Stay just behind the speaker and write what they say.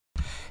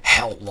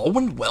Hello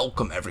and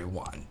welcome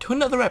everyone to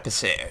another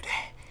episode.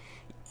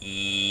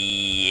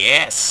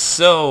 Yes,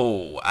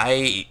 so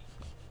I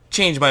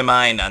changed my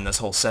mind on this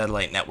whole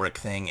satellite network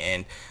thing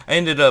and I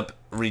ended up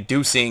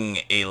reducing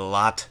a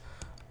lot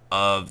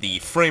of the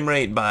frame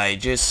rate by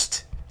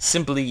just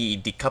simply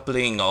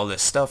decoupling all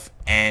this stuff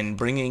and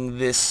bringing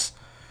this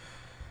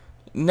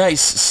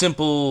nice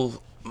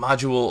simple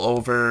module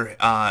over.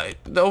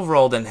 The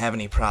overall didn't have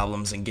any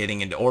problems in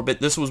getting into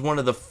orbit. This was one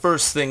of the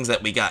first things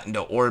that we got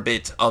into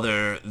orbit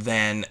other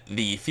than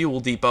the fuel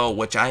depot,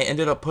 which I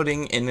ended up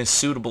putting in a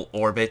suitable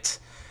orbit,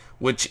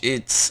 which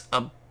it's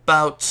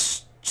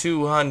about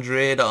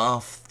 200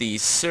 off the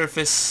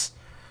surface.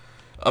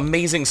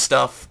 Amazing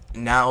stuff.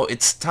 Now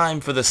it's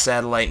time for the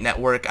satellite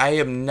network. I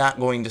am not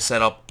going to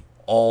set up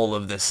all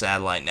of the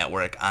satellite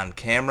network on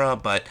camera,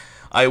 but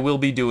I will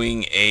be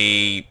doing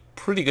a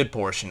pretty good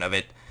portion of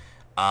it.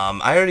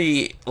 I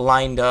already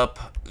lined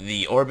up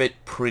the orbit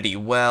pretty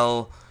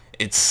well.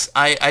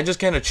 I just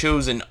kind of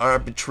chose an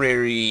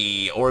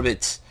arbitrary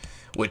orbit,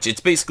 which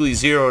it's basically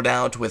zeroed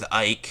out with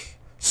Ike.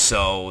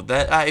 So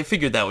that I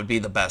figured that would be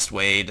the best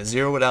way to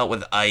zero it out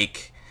with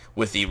Ike,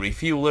 with the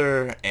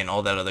refueler and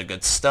all that other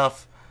good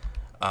stuff.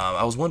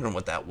 I was wondering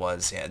what that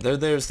was. Yeah,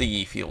 there's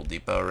the fuel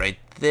depot right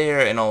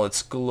there in all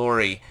its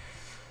glory.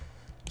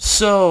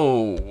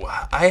 So,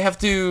 I have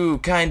to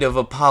kind of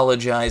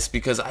apologize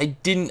because I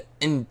didn't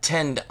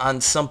intend on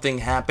something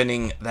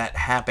happening that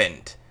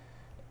happened.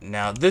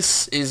 Now,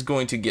 this is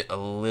going to get a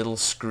little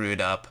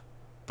screwed up,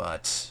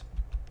 but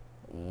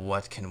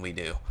what can we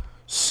do?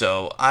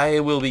 So, I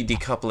will be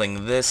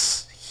decoupling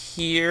this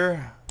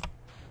here.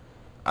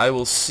 I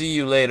will see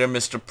you later,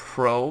 Mr.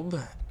 Probe.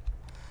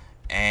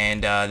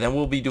 And then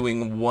we'll be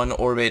doing one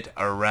orbit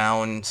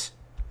around,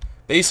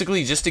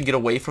 basically just to get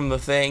away from the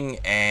thing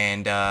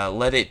and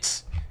let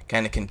it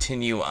kind of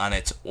continue on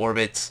its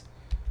orbit.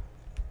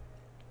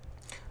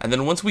 And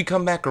then once we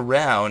come back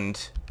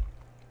around,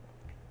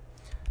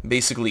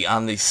 basically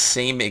on the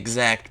same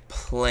exact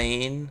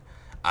plane,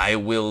 I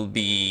will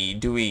be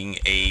doing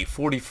a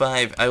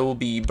 45, I will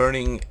be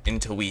burning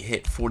until we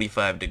hit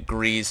 45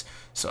 degrees.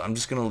 So I'm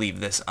just going to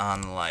leave this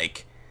on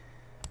like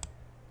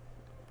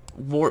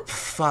warp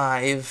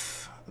 5.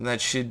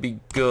 That should be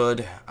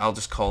good. I'll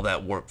just call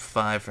that warp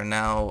 5 for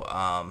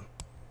now.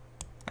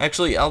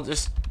 Actually, I'll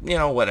just,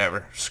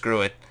 whatever.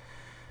 Screw it.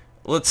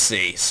 Let's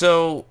see.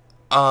 So,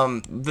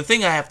 the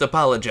thing I have to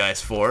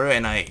apologize for,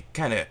 and I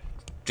kind of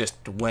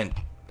just went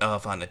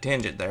off on a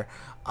tangent there.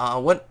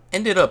 What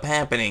ended up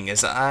happening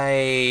is I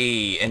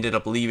ended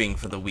up leaving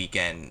for the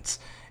weekend,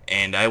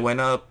 and I went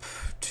up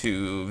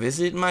to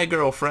visit my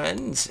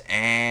girlfriend,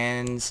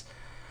 and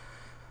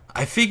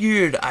I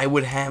figured I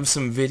would have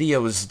some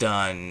videos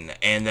done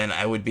and then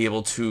I would be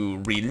able to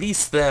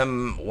release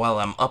them while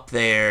I'm up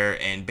there,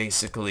 and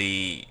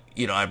basically,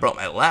 I brought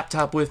my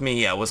laptop with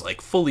me. I was like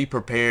fully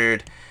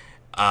prepared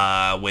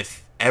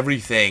with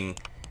everything,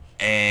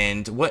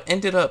 and what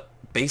ended up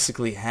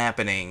basically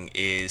happening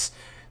is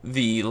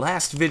the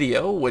last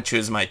video, which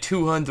is my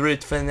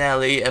 200th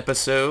finale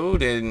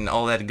episode and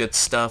all that good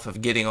stuff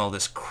of getting all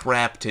this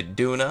crap to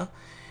Duna,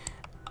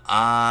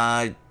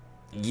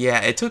 yeah,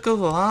 it took a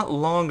lot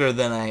longer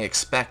than I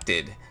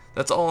expected.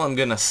 That's all I'm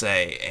gonna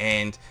say.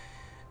 And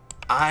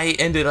I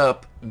ended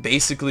up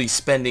basically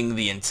spending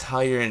the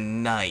entire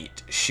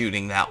night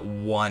shooting that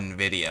one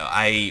video.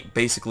 I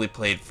basically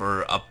played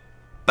for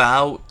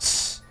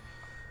about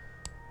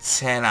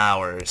 10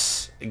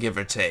 hours, give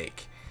or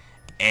take.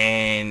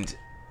 And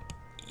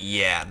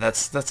yeah,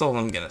 that's all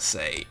I'm gonna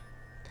say.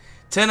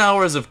 10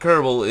 hours of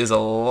Kerbal is a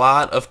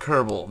lot of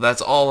Kerbal.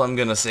 That's all I'm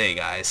gonna say,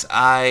 guys.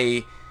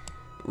 I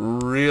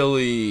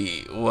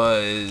really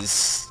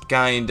was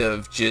kind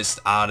of just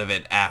out of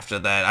it after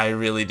that. I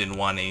really didn't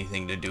want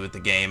anything to do with the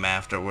game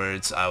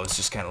afterwards. I was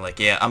just kind of like,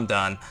 yeah, I'm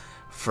done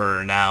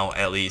for now,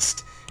 at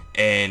least.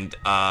 And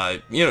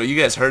you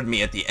guys heard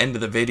me at the end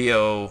of the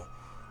video.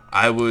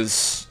 I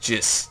was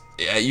just,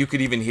 you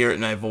could even hear it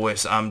in my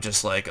voice. I'm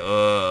just like,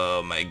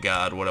 oh my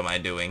god, what am I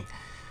doing?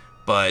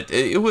 But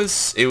it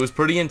was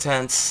pretty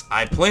intense.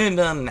 I planned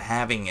on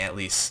having at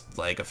least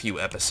like a few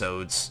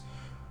episodes,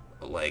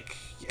 like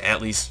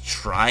at least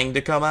trying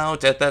to come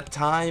out at that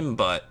time,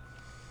 but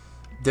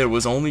there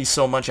was only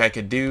so much I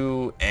could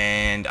do,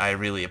 and I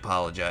really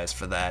apologize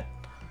for that.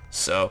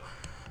 So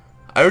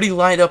I already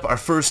lined up our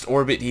first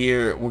orbit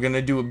here. We're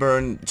gonna do a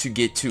burn to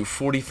get to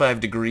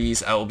 45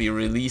 degrees. I will be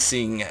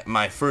releasing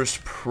my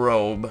first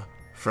probe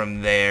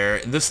from there.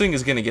 This thing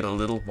is gonna get a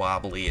little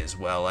wobbly as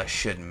well, I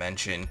should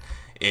mention.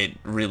 It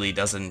really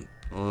doesn't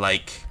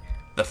like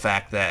the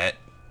fact that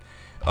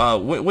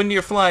when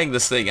you're flying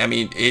this thing, I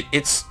mean,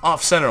 it's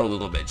off-center a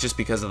little bit just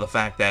because of the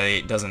fact that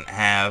it doesn't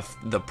have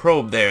the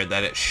probe there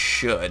that it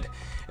should.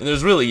 And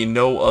there's really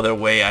no other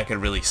way I could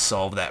really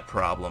solve that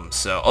problem.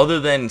 So, other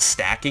than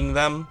stacking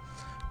them,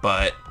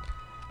 but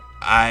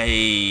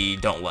I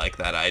don't like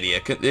that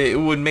idea. It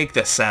would make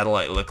the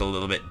satellite look a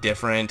little bit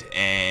different,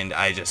 and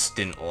I just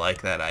didn't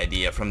like that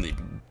idea from the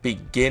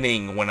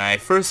beginning when I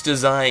first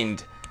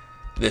designed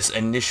this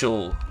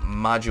initial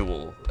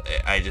module.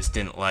 I just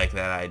didn't like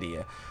that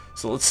idea.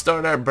 So let's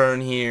start our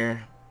burn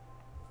here.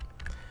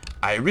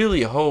 I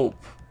really hope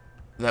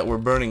that we're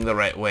burning the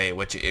right way,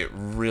 which it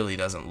really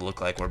doesn't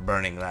look like we're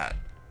burning that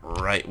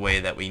right way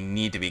that we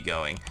need to be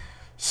going.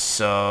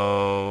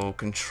 So,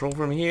 control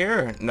from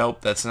here?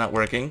 Nope, that's not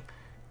working.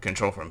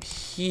 Control from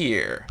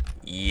here.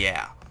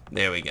 Yeah,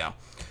 there we go.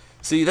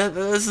 See,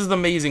 this is the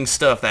amazing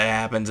stuff that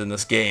happens in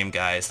this game,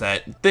 guys.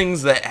 That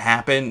things that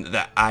happen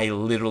that I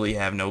literally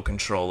have no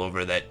control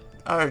over that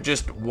are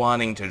just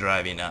wanting to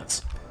drive you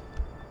nuts.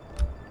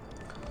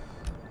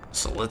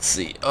 So let's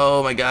see.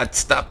 Oh my god,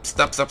 stop.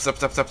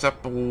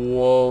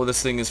 Whoa,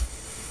 this thing is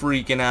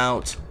freaking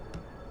out.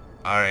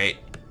 Alright.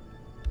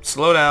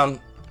 Slow down.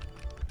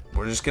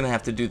 We're just gonna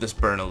have to do this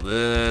burn a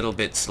little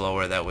bit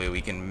slower, that way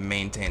we can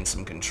maintain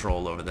some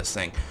control over this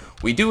thing.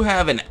 We do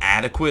have an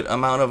adequate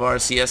amount of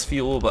RCS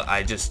fuel, but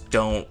I just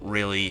don't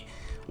really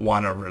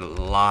want to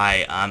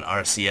rely on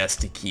RCS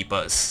to keep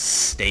us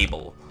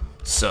stable.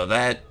 So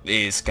that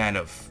is kind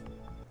of...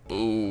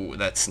 ooh,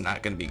 that's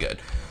not gonna be good.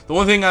 The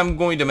one thing I'm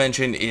going to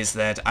mention is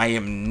that I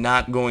am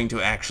not going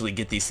to actually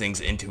get these things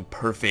into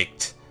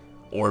perfect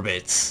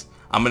orbits.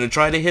 I'm going to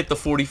try to hit the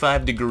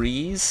 45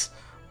 degrees,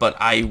 but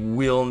I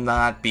will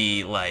not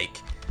be, like,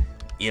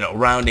 you know,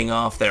 rounding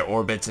off their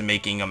orbits and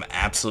making them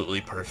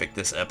absolutely perfect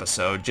this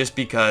episode, just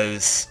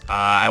because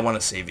I want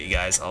to save you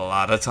guys a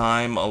lot of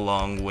time,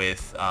 along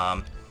with,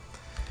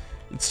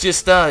 it's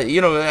just,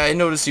 you know, I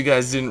noticed you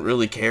guys didn't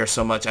really care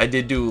so much. I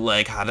did do,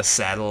 like, how to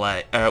set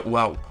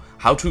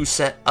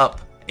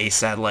up a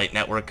satellite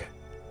network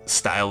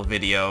style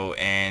video,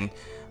 and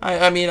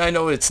I mean, I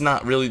know it's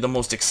not really the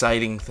most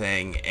exciting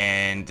thing,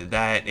 and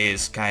that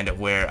is kind of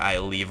where I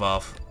leave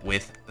off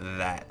with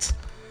that.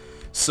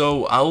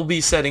 So I'll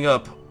be setting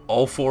up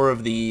all 4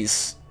 of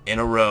these in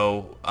a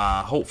row.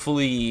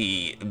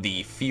 Hopefully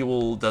the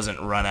fuel doesn't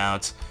run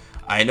out.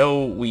 I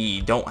know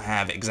we don't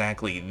have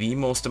exactly the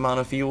most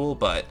amount of fuel,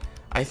 but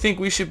I think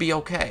we should be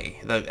okay.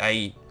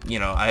 I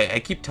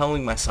keep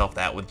telling myself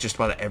that with just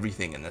about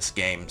everything in this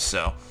game,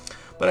 so...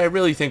 but I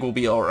really think we'll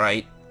be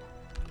alright.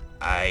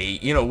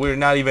 You know, we're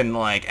not even,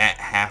 like, at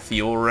half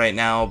fuel right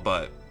now,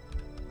 but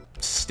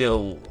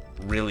still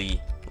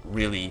really,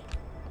 really,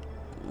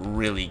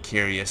 really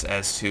curious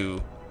as to,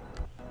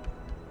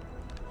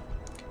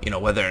 you know,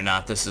 whether or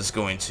not this is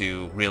going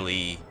to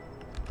really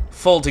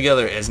fall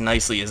together as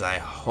nicely as I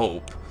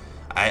hope.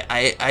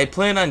 I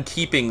plan on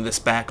keeping this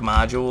back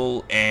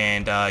module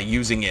and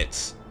using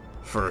it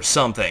for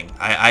something.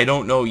 I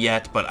don't know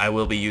yet, but I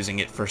will be using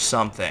it for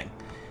something.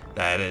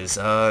 That is,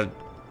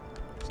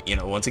 you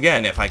know, once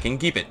again, if I can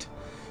keep it.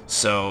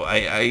 So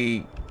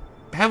I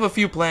have a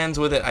few plans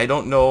with it. I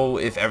don't know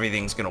if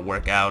everything's going to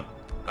work out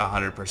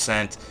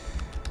 100%.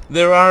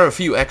 There are a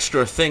few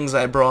extra things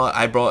I brought.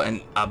 I brought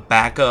a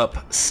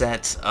backup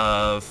set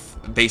of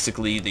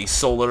basically the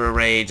solar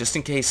array, just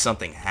in case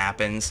something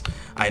happens.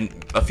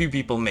 A few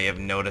people may have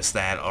noticed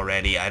that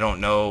already. I don't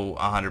know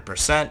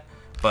 100%,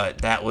 but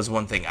that was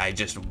one thing I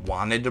just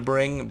wanted to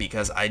bring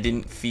because I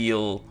didn't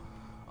feel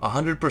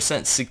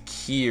 100%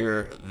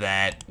 secure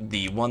that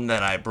the one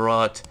that I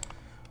brought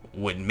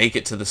would make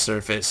it to the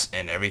surface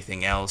and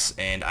everything else,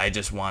 and I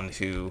just want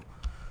to,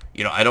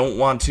 you know, I don't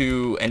want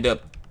to end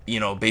up, you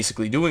know,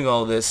 basically doing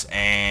all this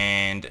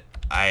and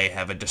I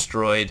have a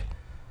destroyed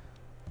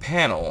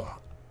panel,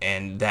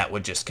 and that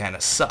would just kind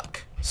of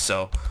suck.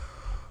 So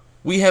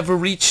we have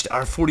reached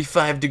our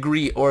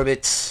 45-degree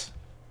orbit,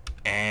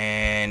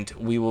 and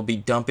we will be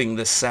dumping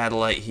this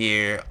satellite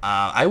here.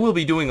 I will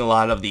be doing a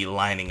lot of the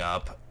lining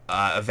up.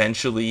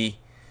 Eventually,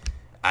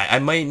 I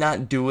might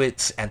not do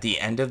it at the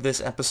end of this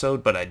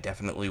episode, but I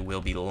definitely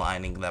will be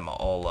lining them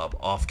all up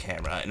off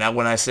camera. Now,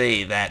 when I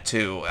say that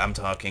too, I'm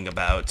talking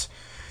about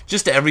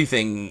just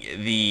everything.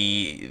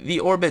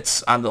 The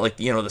orbits on the, like,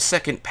 you know, the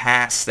second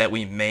pass that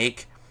we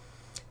make,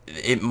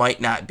 it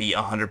might not be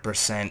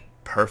 100%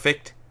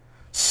 perfect,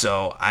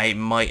 so I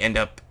might end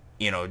up,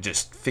 you know,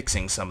 just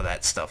fixing some of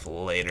that stuff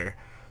later.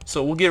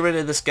 So we'll get rid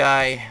of this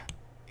guy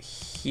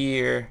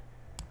here.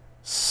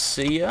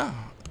 See ya.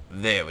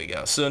 There we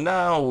go. So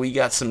now we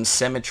got some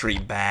symmetry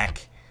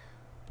back,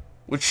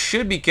 which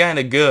should be kind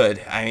of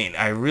good. I mean,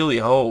 I really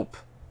hope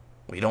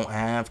we don't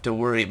have to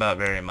worry about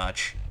very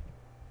much.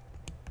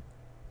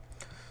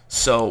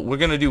 So we're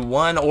going to do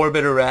 1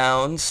 orbit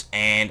around,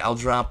 and I'll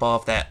drop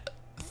off that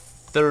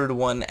 3rd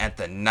one at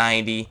the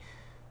 90.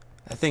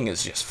 That thing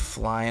is just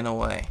flying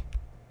away.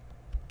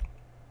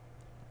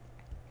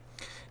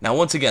 Now,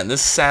 once again,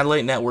 this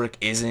satellite network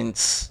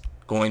isn't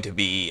going to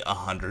be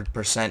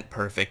 100%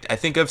 perfect. I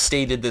think I've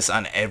stated this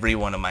on every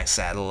one of my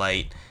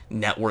satellite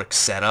network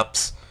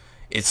setups.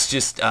 It's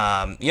just,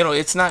 you know,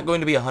 it's not going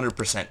to be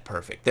 100%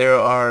 perfect. There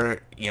are,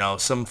 you know,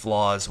 some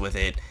flaws with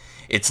it.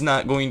 It's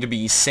not going to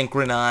be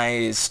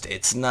synchronized.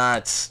 It's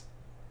not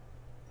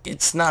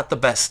the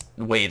best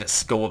way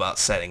to go about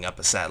setting up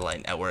a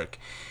satellite network.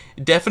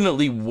 It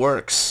definitely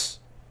works,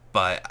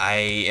 but I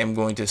am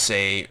going to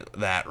say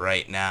that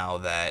right now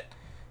that,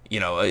 you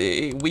know,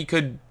 we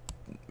could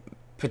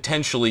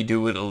potentially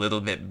do it a little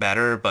bit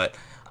better, but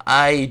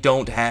I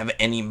don't have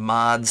any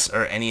mods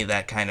or any of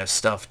that kind of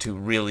stuff to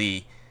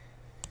really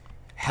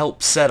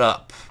help set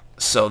up.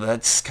 So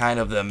that's kind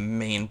of the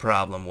main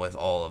problem with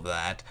all of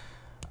that.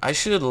 I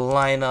should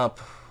line up...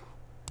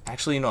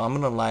 Actually, no, I'm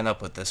going to line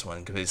up with this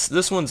one, because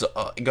this one's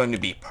going to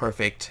be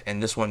perfect,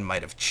 and this one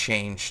might have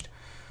changed.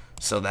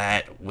 So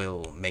that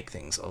will make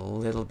things a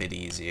little bit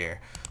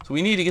easier. So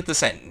we need to get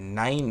this at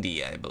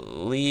 90, I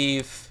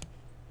believe.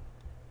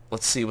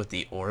 Let's see what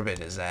the orbit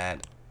is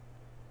at.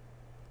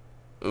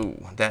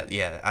 Ooh, that,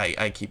 yeah,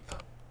 I keep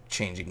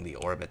changing the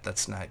orbit.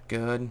 That's not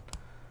good.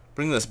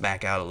 Bring this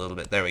back out a little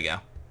bit. There we go.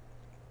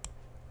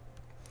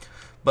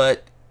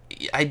 But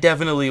I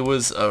definitely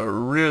was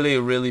really,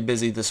 really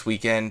busy this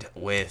weekend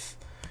with,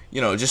 you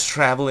know, just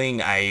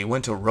traveling. I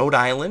went to Rhode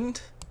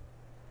Island.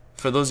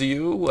 For those of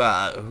you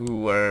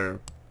who are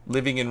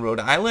living in Rhode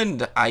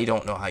Island, I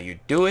don't know how you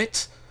do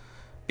it,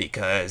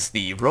 because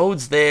the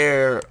roads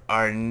there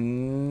are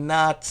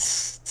not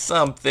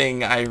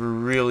something I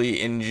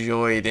really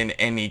enjoyed in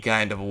any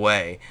kind of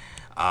way.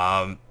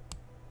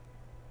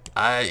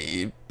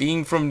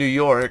 Being from New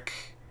York,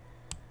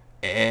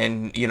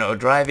 and, you know,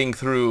 driving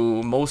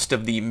through most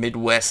of the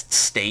Midwest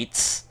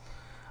states,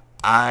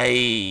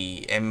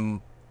 I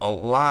am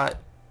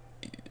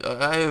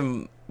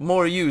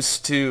more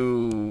used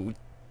to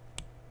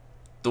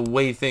the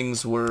way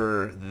things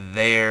were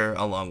there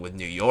along with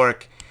New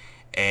York,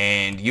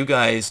 and you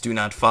guys do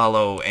not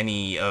follow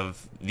any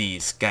of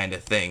these kind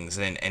of things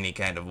in any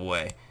kind of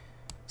way.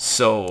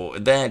 So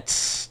that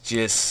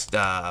just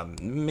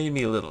made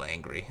me a little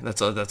angry.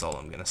 That's all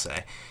I'm gonna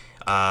say.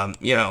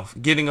 You know,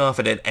 getting off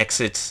at an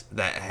exit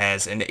that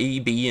has an A,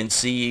 B, and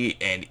C,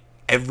 and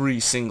every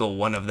single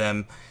one of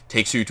them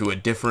takes you to a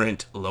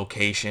different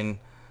location.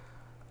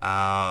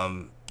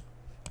 No.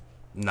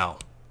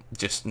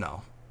 Just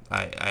no.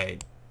 I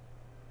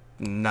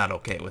not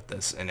okay with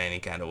this in any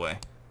kind of way.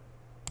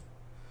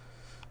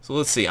 So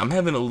let's see. I'm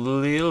having a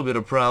little bit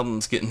of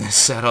problems getting this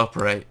set up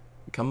right.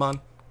 Come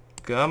on.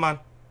 Come on.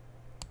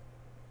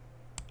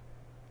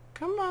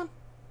 Come on.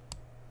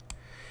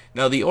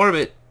 Now the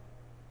orbit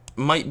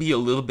might be a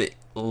little bit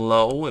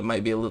low, it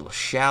might be a little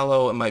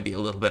shallow, it might be a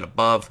little bit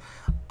above.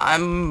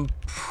 I'm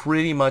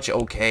pretty much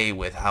okay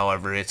with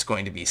however it's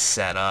going to be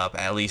set up,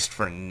 at least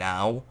for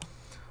now.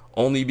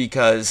 Only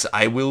because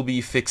I will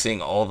be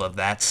fixing all of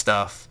that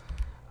stuff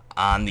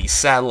on the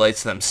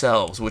satellites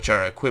themselves, which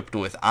are equipped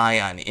with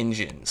ion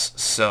engines.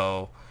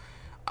 So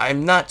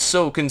I'm not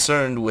so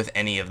concerned with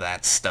any of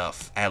that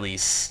stuff, at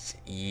least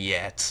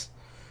yet.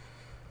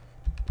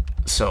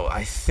 So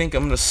I think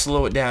I'm going to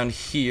slow it down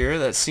here.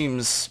 That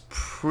seems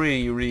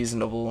pretty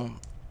reasonable.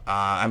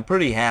 I'm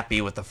pretty happy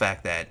with the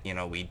fact that, you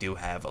know, we do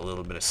have a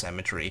little bit of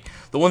symmetry.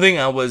 The one thing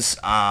I was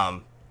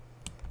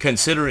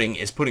considering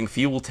is putting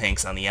fuel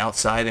tanks on the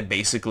outside and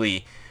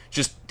basically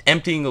just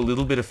emptying a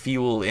little bit of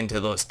fuel into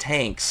those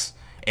tanks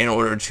in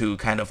order to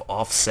kind of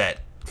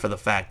offset for the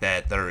fact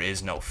that there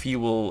is no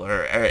fuel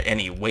or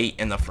any weight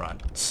in the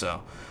front.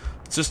 So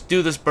let's just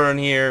do this burn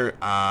here.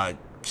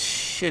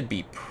 Should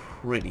be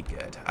pretty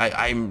good.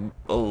 I'm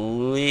a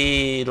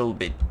little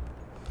bit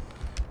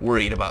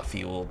worried about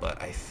fuel,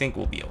 but I think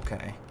we'll be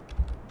okay.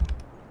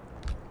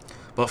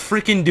 But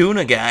freaking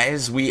Duna,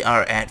 guys, we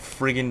are at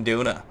friggin'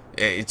 Duna.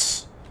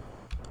 It's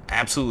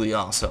absolutely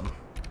awesome.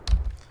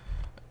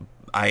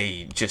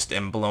 I just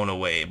am blown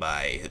away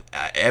by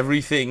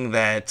everything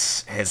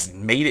that has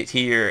made it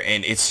here,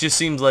 and it just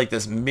seems like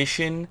this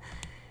mission,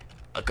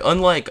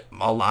 unlike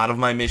a lot of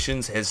my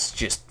missions, has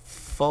just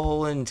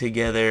fallen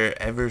together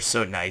ever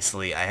so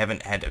nicely. I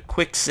haven't had a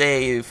quick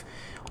save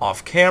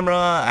off camera.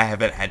 I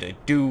haven't had to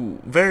do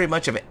very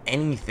much of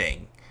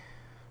anything,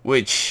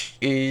 which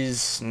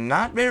is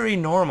not very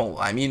normal.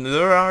 I mean,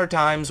 there are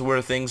times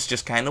where things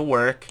just kind of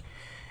work,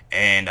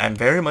 and I'm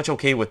very much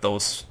okay with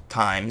those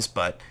times,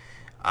 but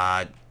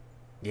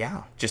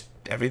yeah, just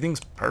everything's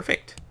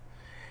perfect.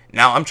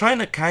 Now, I'm trying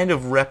to kind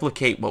of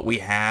replicate what we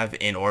have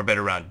in orbit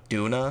around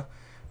Duna,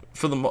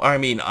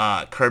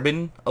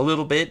 Kerbin a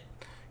little bit,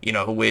 you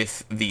know,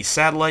 with the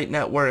satellite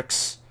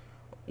networks,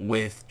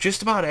 with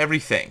just about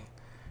everything,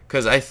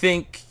 because I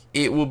think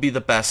it will be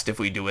the best if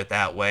we do it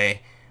that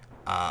way.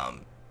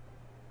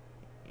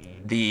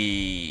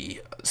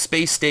 The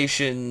space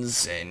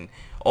stations and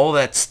all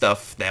that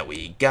stuff that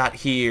we got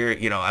here,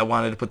 you know, I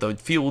wanted to put the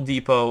fuel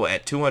depot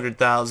at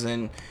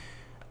 200,000.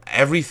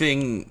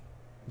 Everything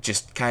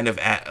just kind of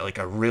at like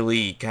a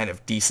really kind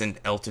of decent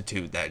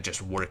altitude that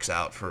just works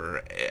out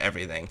for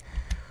everything.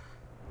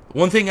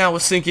 One thing I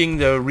was thinking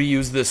to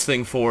reuse this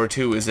thing for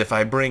too is if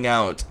I bring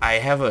out, I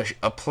have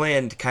a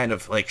planned kind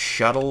of like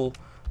shuttle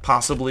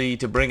possibly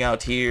to bring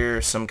out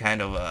here, some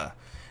kind of a,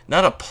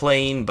 not a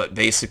plane, but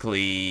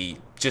basically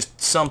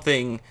just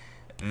something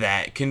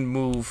that can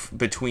move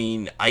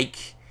between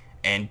Ike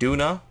and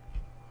Duna.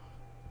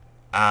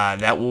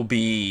 That will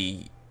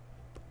be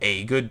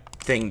a good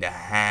thing to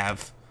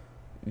have.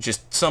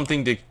 Just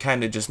something to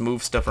kind of just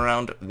move stuff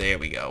around. There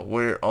we go.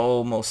 We're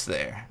almost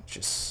there.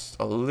 Just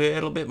a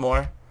little bit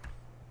more.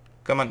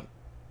 Come on.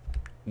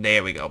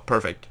 There we go.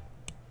 Perfect.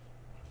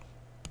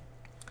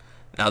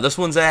 Now this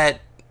one's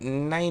at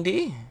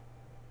 90.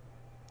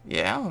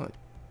 Yeah,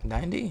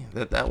 90.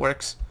 That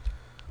works.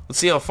 Let's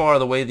see how far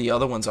away the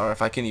other ones are,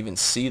 if I can even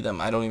see them.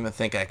 I don't even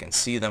think I can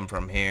see them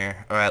from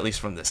here, or at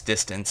least from this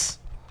distance.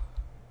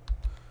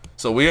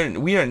 So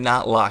we are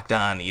not locked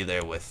on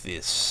either with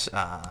this.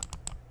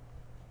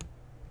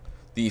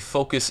 The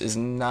focus is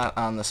not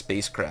on the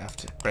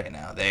spacecraft right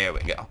now. There we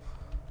go.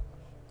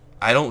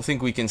 I don't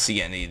think we can see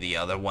any of the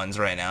other ones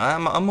right now.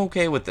 I'm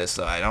okay with this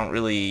though.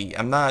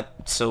 I'm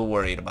not so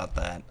worried about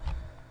that.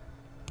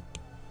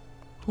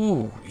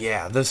 Ooh,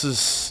 yeah, this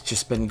has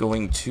just been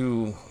going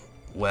too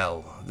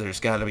well. There's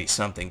got to be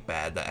something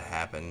bad that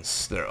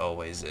happens. There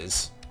always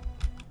is.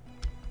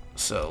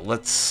 So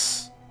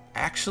let's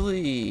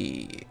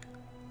actually...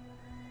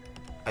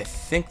 I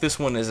think this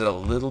one is a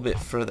little bit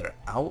further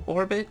out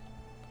orbit.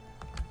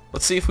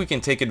 Let's see if we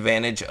can take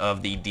advantage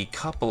of the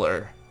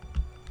decoupler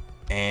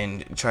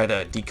and try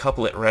to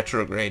decouple it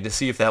retrograde to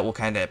see if that will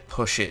kind of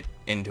push it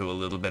into a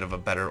little bit of a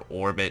better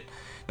orbit.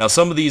 Now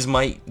some of these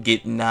might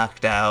get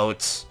knocked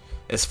out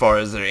as far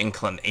as their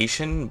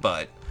inclination,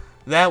 but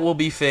that will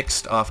be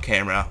fixed off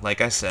camera,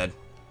 like I said.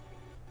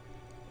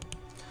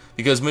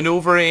 Because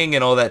maneuvering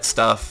and all that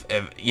stuff,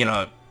 you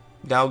know,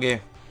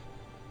 Dauge,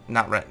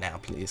 not right now,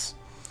 please.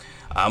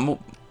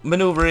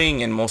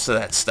 Maneuvering and most of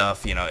that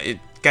stuff, you know, it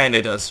kind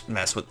of does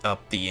mess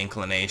up the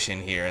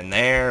inclination here and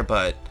there,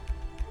 but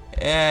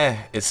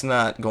it's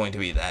not going to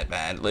be that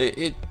bad.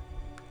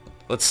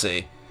 Let's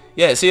see.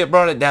 Yeah, see, it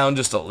brought it down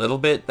just a little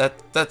bit.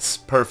 That's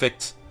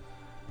perfect.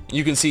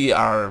 You can see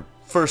our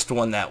first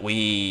one that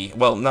we,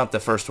 well, not the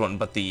first one,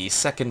 but the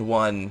second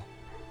one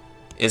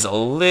is a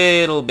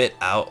little bit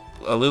out,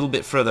 a little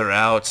bit further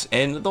out,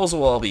 and those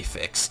will all be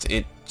fixed.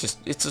 It's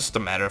just a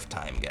matter of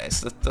time,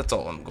 guys. That's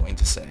all I'm going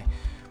to say.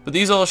 But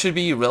these all should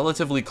be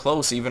relatively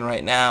close even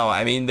right now.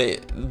 I mean,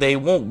 they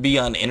won't be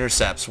on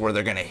intercepts where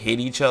they're gonna hit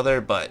each other,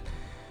 but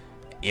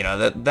you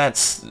know,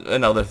 that's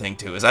another thing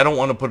too, is I don't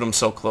want to put them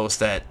so close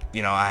that,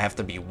 you know, I have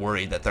to be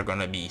worried that they're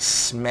gonna be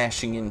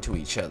smashing into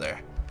each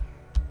other.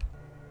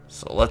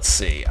 So let's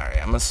see. Alright,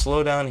 I'm gonna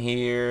slow down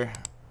here,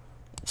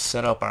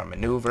 set up our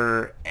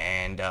maneuver,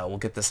 and we'll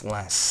get this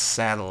last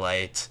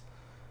satellite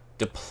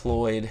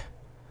deployed.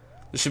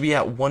 This should be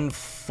at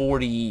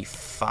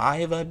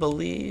 145, I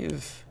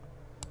believe.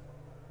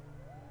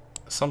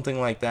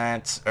 Something like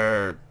that.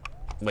 Or,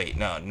 wait,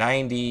 no,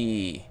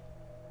 90.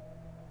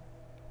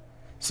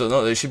 So,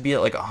 no, they should be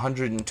at like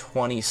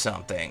 120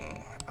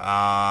 something.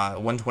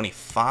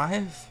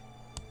 125,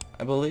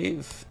 I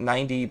believe.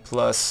 90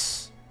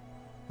 plus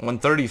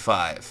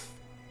 135.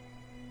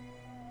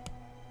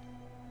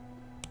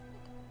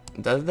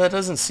 That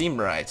doesn't seem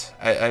right.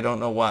 I don't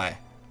know why.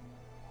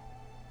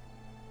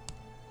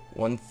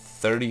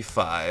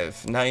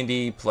 135.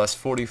 90 plus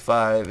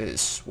 45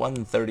 is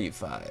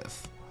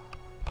 135.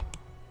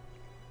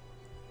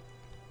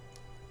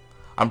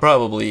 I'm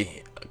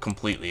probably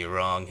completely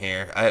wrong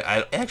here.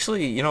 I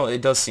actually, you know,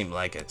 it does seem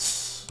like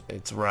it's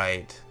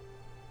right.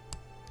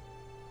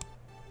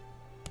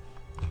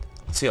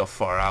 Let's see how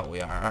far out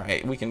we are.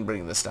 Alright, we can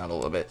bring this down a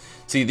little bit.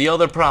 See, the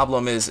other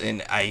problem is,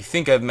 and I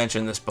think I've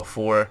mentioned this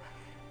before,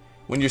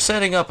 when you're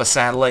setting up a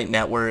satellite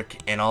network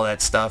and all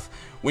that stuff,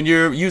 when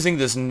you're using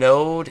this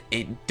node,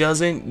 it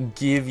doesn't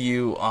give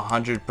you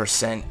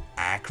 100%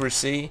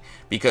 accuracy,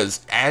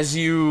 because as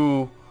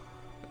you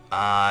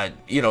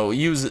you know,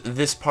 use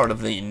this part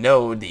of the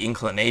node, the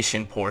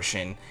inclination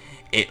portion,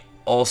 it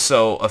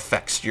also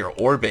affects your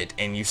orbit,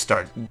 and you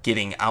start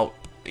getting out,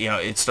 you know,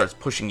 it starts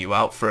pushing you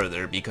out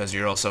further because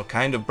you're also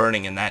kind of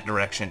burning in that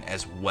direction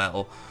as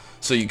well.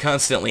 So you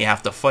constantly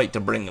have to fight to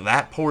bring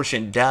that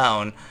portion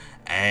down,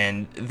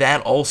 and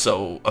that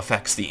also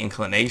affects the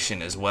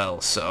inclination as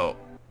well. So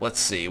let's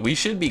see, we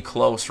should be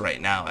close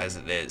right now as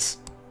it is.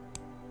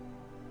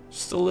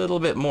 Just a little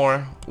bit more.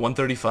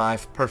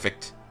 135,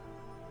 perfect.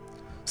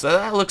 So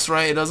that looks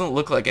right. It doesn't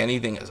look like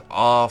anything is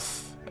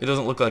off. It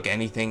doesn't look like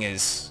anything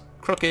is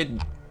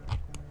crooked.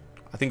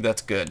 I think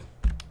that's good.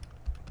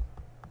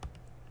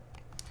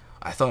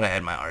 I thought I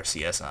had my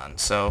RCS on.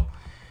 So,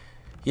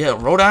 yeah,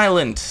 Rhode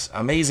Island,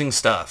 amazing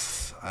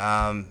stuff.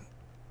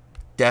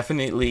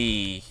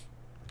 Definitely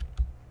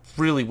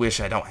really wish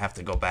I don't have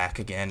to go back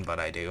again, but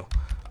I do.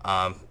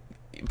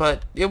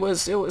 But it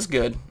was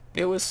good.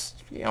 It was,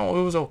 you know,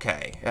 it was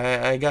okay.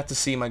 I got to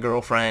see my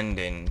girlfriend,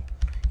 and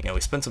you know,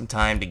 we spent some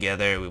time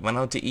together. We went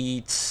out to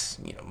eat,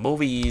 you know,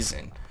 movies,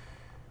 and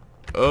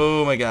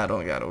oh my god,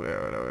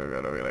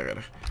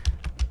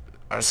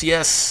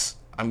 RCS,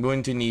 I'm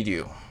going to need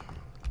you.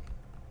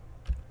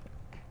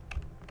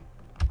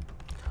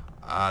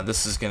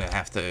 This is gonna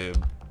have to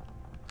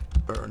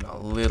burn a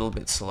little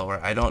bit slower.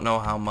 I don't know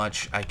how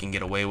much I can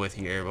get away with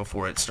here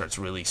before it starts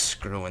really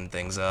screwing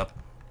things up.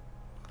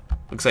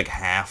 Looks like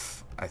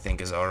half, I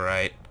think, is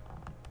alright.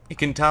 It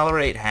can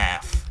tolerate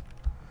half.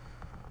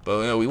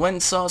 But you know, we went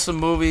and saw some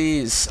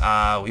movies.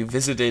 We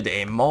visited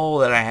a mall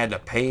that I had to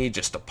pay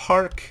just to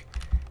park.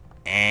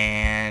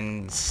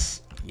 And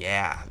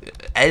yeah,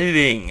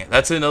 editing.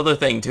 That's another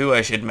thing too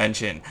I should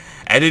mention.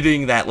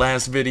 Editing that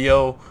last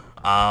video,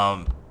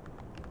 that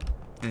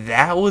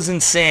was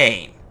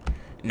insane.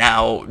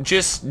 Now,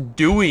 just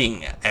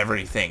doing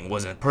everything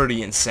was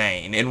pretty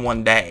insane in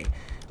one day.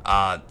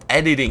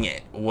 Editing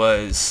it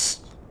was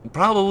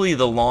probably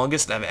the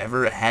longest I've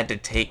ever had to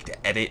take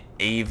to edit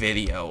a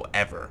video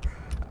ever.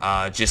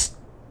 Just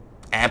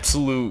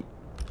absolute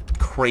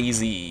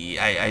crazy.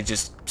 I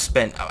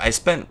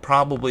spent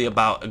probably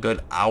about a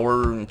good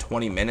hour and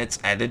 20 minutes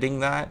editing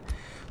that.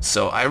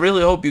 So I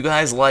really hope you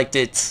guys liked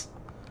it.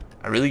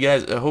 I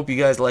hope you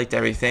guys liked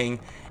everything.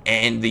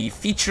 And the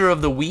feature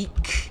of the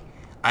week,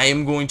 I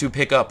am going to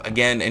pick up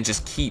again and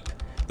just keep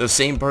the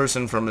same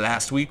person from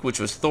last week, which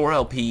was Thor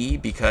LP,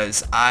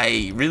 because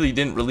I really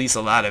didn't release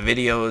a lot of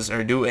videos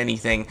or do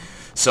anything.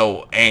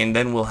 So, and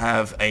then we'll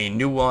have a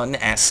new one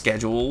as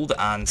scheduled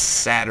on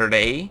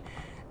Saturday.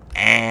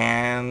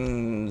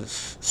 And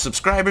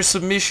subscriber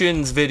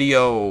submissions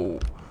video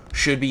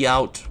should be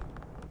out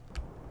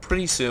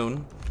pretty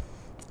soon.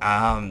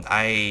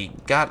 I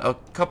got a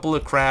couple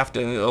of craft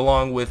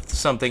along with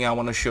something I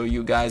want to show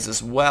you guys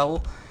as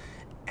well.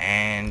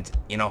 And,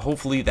 you know,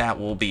 hopefully that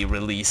will be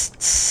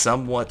released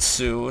somewhat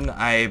soon.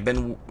 I've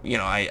been, you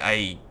know,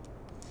 I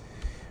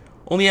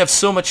only have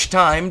so much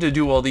time to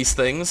do all these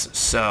things.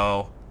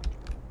 So,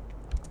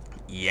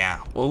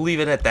 yeah, we'll leave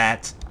it at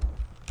that.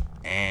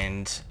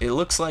 And it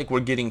looks like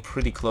we're getting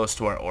pretty close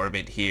to our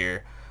orbit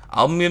here.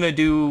 I'm gonna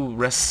do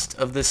rest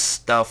of this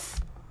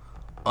stuff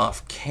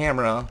off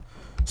camera.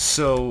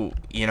 So,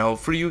 you know,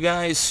 for you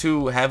guys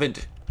who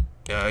haven't,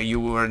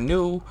 you are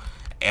new,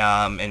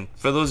 and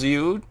for those of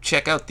you,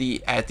 check out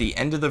at the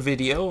end of the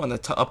video on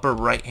the upper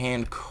right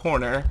hand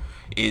corner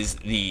is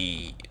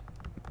the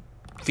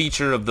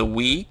feature of the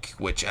week,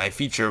 which I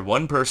feature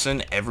one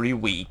person every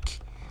week.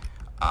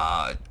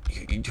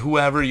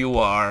 Whoever you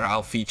are,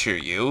 I'll feature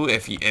you.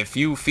 If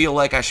you feel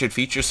like I should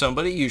feature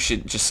somebody, you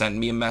should just send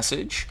me a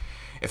message.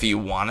 If you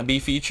want to be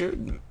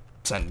featured,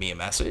 send me a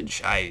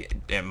message. I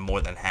am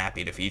more than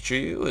happy to feature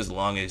you as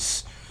long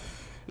as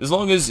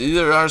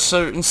there are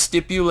certain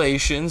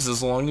stipulations.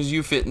 As long as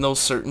you fit in those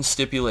certain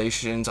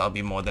stipulations, I'll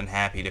be more than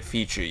happy to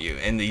feature you.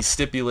 And these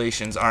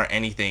stipulations aren't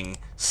anything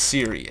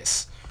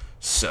serious.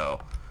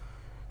 So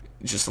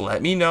just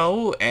let me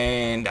know,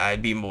 and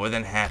I'd be more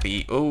than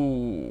happy.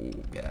 Oh,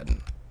 God.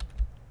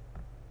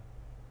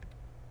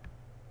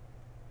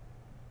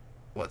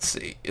 Let's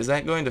see. Is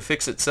that going to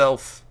fix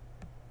itself?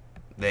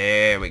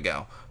 There we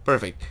go.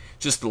 Perfect.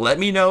 Just let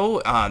me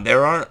know.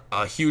 There aren't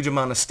a huge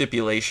amount of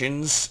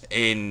stipulations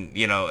in,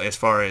 you know, as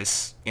far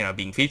as, you know,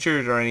 being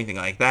featured or anything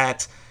like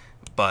that.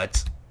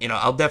 But, you know,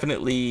 I'll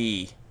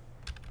definitely,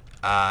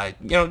 you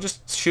know,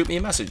 just shoot me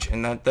a message,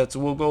 and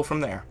we'll go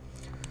from there.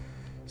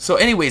 So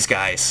anyways,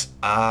 guys,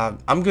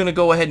 I'm going to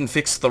go ahead and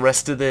fix the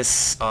rest of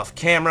this off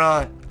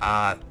camera.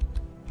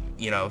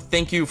 You know,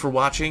 thank you for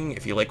watching.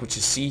 If you like what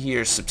you see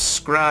here,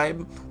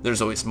 subscribe.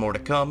 There's always more to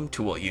come.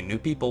 To all you new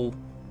people,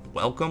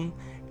 welcome.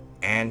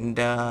 And,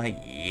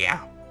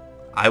 yeah,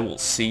 I will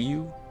see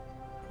you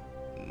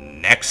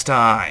next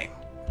time.